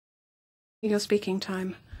Your speaking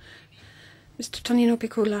time. Mr. Tonino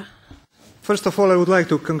Picula. First of all, I would like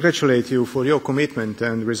to congratulate you for your commitment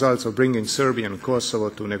and results of bringing Serbia and Kosovo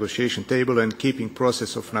to negotiation table and keeping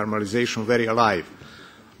process of normalization very alive.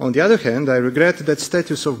 On the other hand, I regret that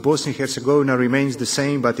status of Bosnia and Herzegovina remains the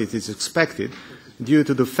same, but it is expected due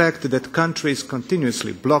to the fact that country is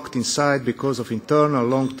continuously blocked inside because of internal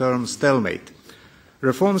long-term stalemate.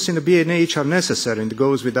 Reforms in the BiH are necessary, and it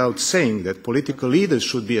goes without saying that political leaders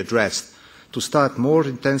should be addressed to start more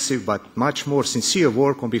intensive but much more sincere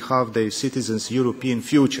work on behalf of their citizens' European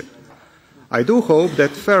future. I do hope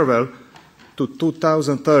that farewell to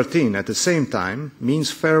 2013 at the same time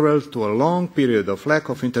means farewell to a long period of lack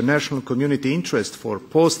of international community interest for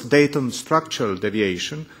post-Dayton structural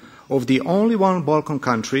deviation of the only one Balkan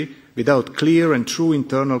country without clear and true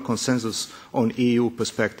internal consensus on EU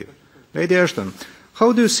perspective. Lady Ashton,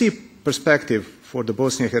 how do you see perspective for the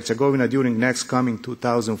Bosnia and Herzegovina during next coming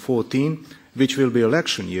 2014, which will be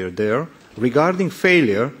election year there, regarding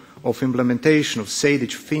failure of implementation of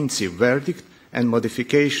Sejdić-Finci verdict and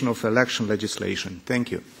modification of election legislation?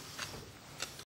 Thank you.